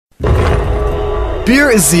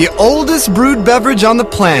Beer is the oldest brewed beverage on the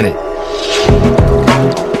planet.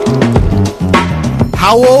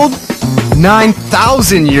 How old?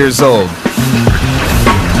 9,000 years old.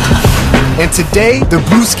 And today, the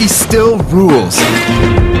brewski still rules.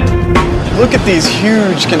 Look at these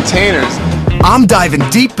huge containers. I'm diving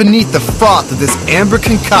deep beneath the froth of this amber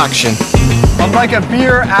concoction. I'm like a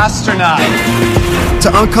beer astronaut.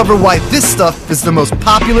 To uncover why this stuff is the most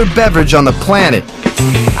popular beverage on the planet.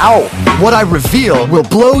 Ow! What I reveal will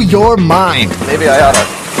blow your mind. Maybe I ought to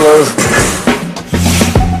close.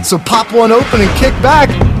 So pop one open and kick back,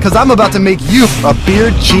 because I'm about to make you a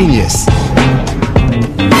beer genius.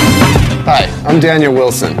 Hi, I'm Daniel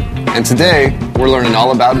Wilson, and today we're learning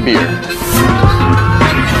all about beer.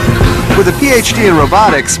 With a PhD in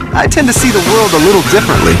robotics, I tend to see the world a little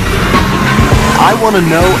differently. I want to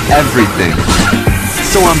know everything.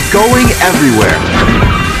 So I'm going everywhere,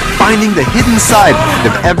 finding the hidden side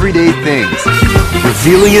of everyday things,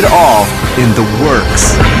 revealing it all in the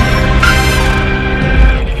works.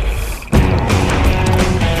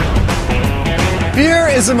 Beer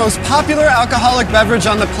is the most popular alcoholic beverage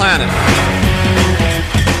on the planet.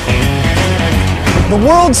 The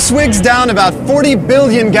world swigs down about 40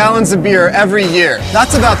 billion gallons of beer every year.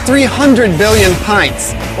 That's about 300 billion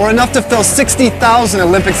pints, or enough to fill 60,000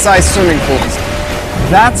 Olympic-sized swimming pools.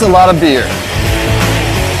 That's a lot of beer.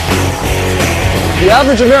 The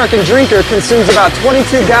average American drinker consumes about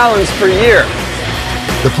 22 gallons per year.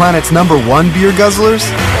 The planet's #1 beer guzzlers?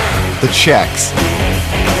 The Czechs.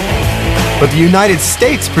 But the United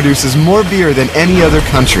States produces more beer than any other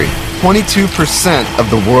country. 22% of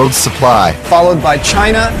the world's supply. Followed by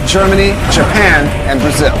China, Germany, Japan, and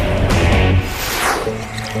Brazil.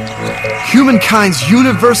 Humankind's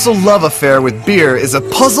universal love affair with beer is a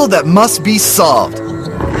puzzle that must be solved.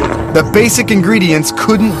 The basic ingredients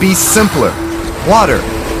couldn't be simpler. Water,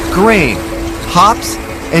 grain, hops,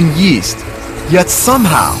 and yeast. Yet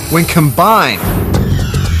somehow, when combined,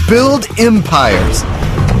 build empires,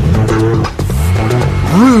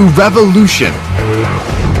 brew revolution,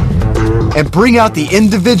 and bring out the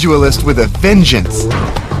individualist with a vengeance.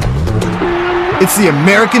 It's the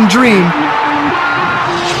American dream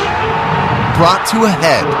brought to a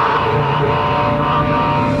head.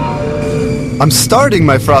 I'm starting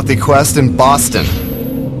my frothy quest in Boston,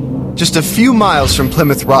 just a few miles from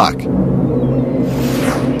Plymouth Rock.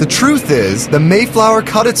 The truth is, the Mayflower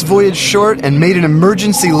cut its voyage short and made an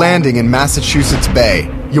emergency landing in Massachusetts Bay.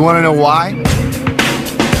 You want to know why?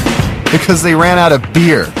 Because they ran out of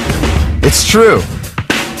beer. It's true.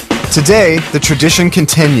 Today, the tradition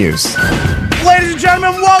continues. Ladies and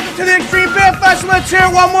gentlemen, welcome to the Extreme Beer Festival. Let's hear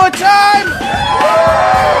it one more time.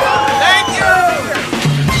 Thank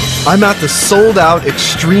you. I'm at the sold-out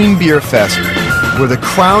Extreme Beer Fest, where the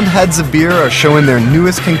crowned heads of beer are showing their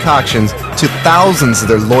newest concoctions to thousands of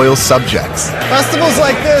their loyal subjects. Festivals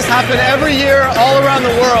like this happen every year all around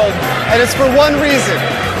the world, and it's for one reason: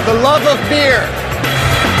 the love of beer.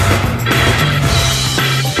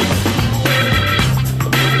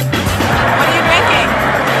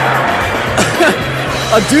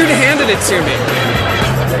 A dude handed it to me.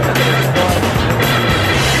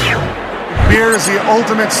 Beer is the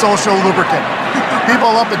ultimate social lubricant.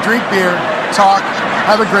 People love to drink beer, talk,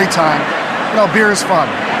 have a great time. You know, beer is fun.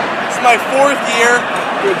 It's my 4th year.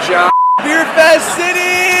 Good job. Beer Fest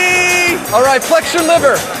City! All right, flex your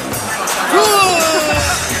liver.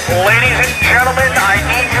 Ladies and gentlemen, I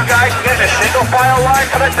need you guys to get a single file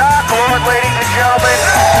line to the dock. Come on, ladies and gentlemen.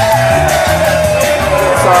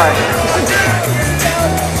 Sorry.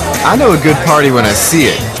 I know a good party when I see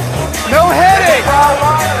it. No headache!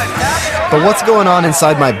 But what's going on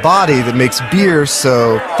inside my body that makes beer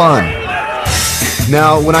so fun?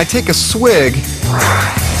 Now, when I take a swig,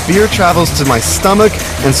 beer travels to my stomach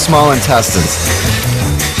and small intestines,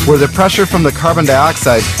 where the pressure from the carbon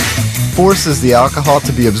dioxide forces the alcohol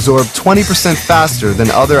to be absorbed 20% faster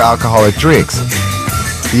than other alcoholic drinks.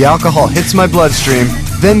 The alcohol hits my bloodstream,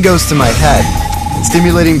 then goes to my head,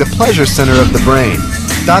 stimulating the pleasure center of the brain.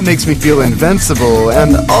 That makes me feel invincible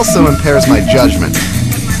and also impairs my judgment.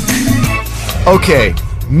 Okay,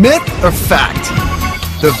 myth or fact?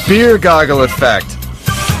 The beer goggle effect.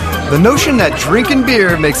 The notion that drinking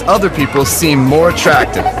beer makes other people seem more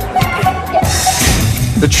attractive.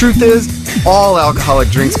 The truth is, all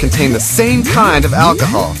alcoholic drinks contain the same kind of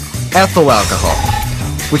alcohol, ethyl alcohol,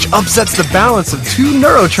 which upsets the balance of two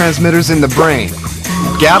neurotransmitters in the brain,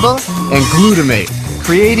 GABA and glutamate,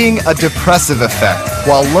 creating a depressive effect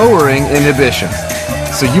while lowering inhibition.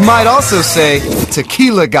 So you might also say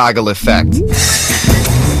tequila goggle effect.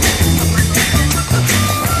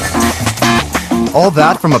 All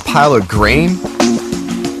that from a pile of grain?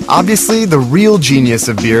 Obviously, the real genius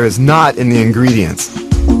of beer is not in the ingredients.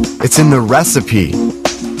 It's in the recipe.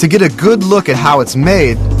 To get a good look at how it's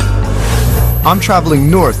made, I'm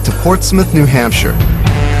traveling north to Portsmouth, New Hampshire,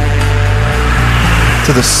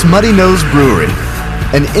 to the Smutty Nose Brewery,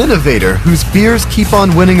 an innovator whose beers keep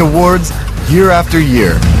on winning awards year after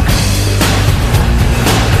year.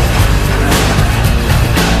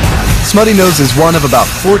 Smutty Nose is one of about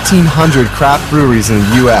 1,400 craft breweries in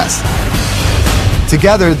the U.S.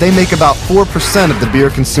 Together, they make about 4% of the beer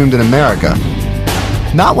consumed in America.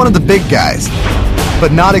 Not one of the big guys,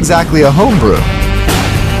 but not exactly a homebrew.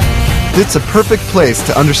 It's a perfect place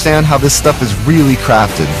to understand how this stuff is really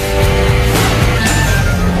crafted.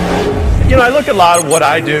 You know, I look at a lot of what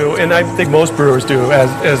I do, and I think most brewers do,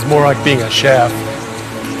 as more like being a chef.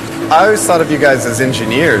 I always thought of you guys as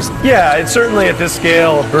engineers. Yeah, and certainly at this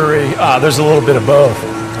scale of brewery, there's a little bit of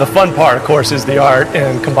both. The fun part, of course, is the art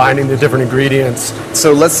and combining the different ingredients.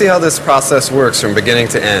 So let's see how this process works from beginning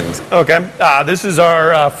to end. Okay, this is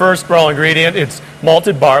our first raw ingredient. It's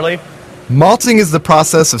malted barley. Malting is the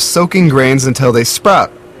process of soaking grains until they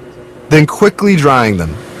sprout, then quickly drying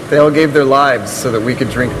them. They all gave their lives so that we could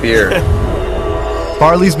drink beer.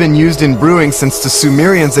 Barley's been used in brewing since the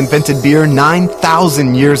Sumerians invented beer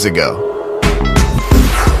 9,000 years ago.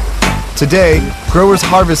 Today, growers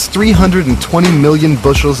harvest 320 million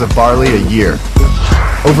bushels of barley a year.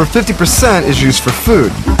 Over 50% is used for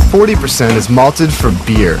food, 40% is malted for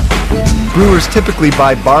beer. Brewers typically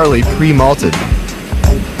buy barley pre-malted.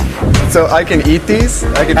 So I can eat these?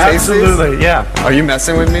 I can taste these? Absolutely, yeah. Are you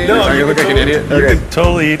messing with me? No, you look like an idiot? You can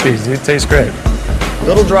totally eat these. It tastes great. A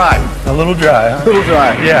little dry. A little dry, huh? A little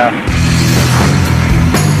dry. Yeah.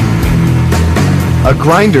 A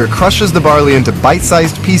grinder crushes the barley into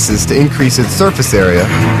bite-sized pieces to increase its surface area.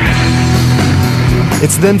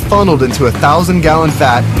 It's then funneled into a 1,000-gallon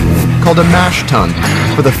vat called a mash tun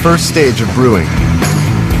for the first stage of brewing.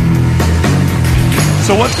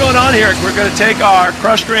 So what's going on here? We're going to take our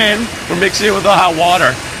crushed grain, we're mixing it with the hot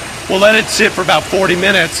water. We'll let it sit for about 40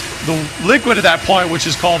 minutes. The liquid at that point, which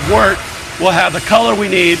is called wort, will have the color we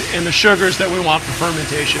need and the sugars that we want for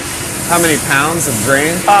fermentation. How many pounds of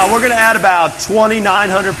grain? We're going to add about 2,900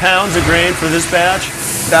 pounds of grain for this batch.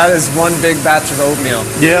 That is one big batch of oatmeal.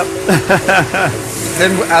 Yep.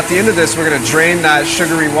 Then at the end of this, we're going to drain that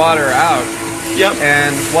sugary water out. Yep.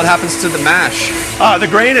 And what happens to the mash? The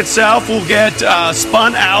grain itself will get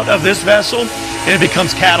spun out of this vessel and it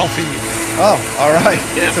becomes cattle feed. Oh, all right.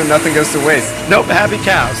 Yeah. So nothing goes to waste. Nope, happy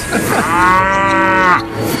cows.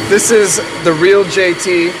 This is the real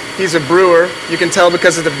JT. He's a brewer. You can tell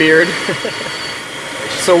because of the beard.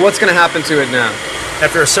 So what's going to happen to it now?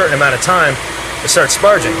 After a certain amount of time, it starts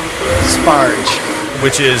sparging. Sparge.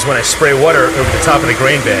 Which is when I spray water over the top of the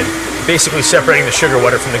grain bed, basically separating the sugar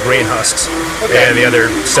water from the grain husks and the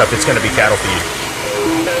other stuff that's going to be cattle feed.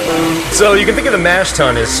 So you can think of the mash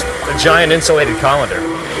tun as a giant insulated colander.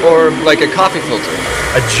 Or like a coffee filter.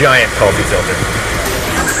 A giant coffee filter.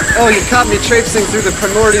 Oh, you caught me traipsing through the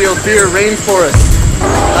primordial beer rainforest.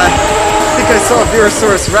 I think I saw a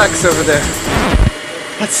Beerosaurus Rex over there.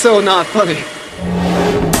 That's so not funny.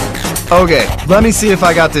 Okay, let me see if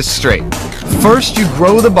I got this straight. First, you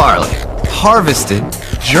grow the barley, harvest it,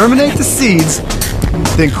 germinate the seeds,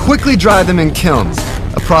 then quickly dry them in kilns,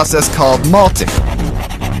 a process called malting.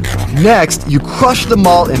 Next, you crush the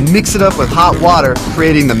malt and mix it up with hot water,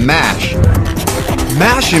 creating the mash.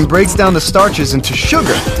 Mashing breaks down the starches into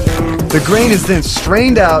sugar. The grain is then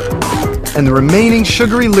strained out, and the remaining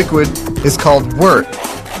sugary liquid is called wort.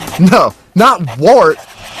 No, not wart,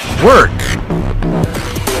 wort.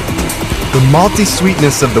 The malty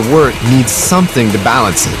sweetness of the wort needs something to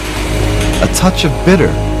balance it. A touch of bitter.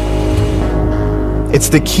 It's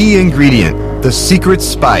the key ingredient, the secret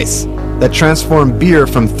spice, that transformed beer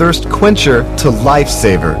from thirst quencher to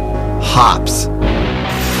lifesaver, hops.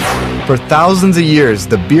 For thousands of years,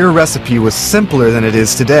 the beer recipe was simpler than it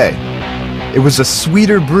is today. It was a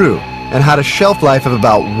sweeter brew and had a shelf life of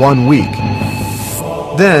about 1 week.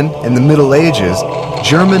 Then, in the Middle Ages,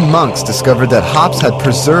 German monks discovered that hops had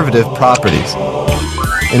preservative properties.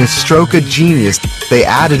 In a stroke of genius, they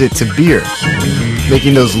added it to beer,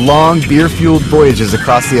 making those long beer-fueled voyages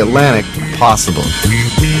across the Atlantic possible.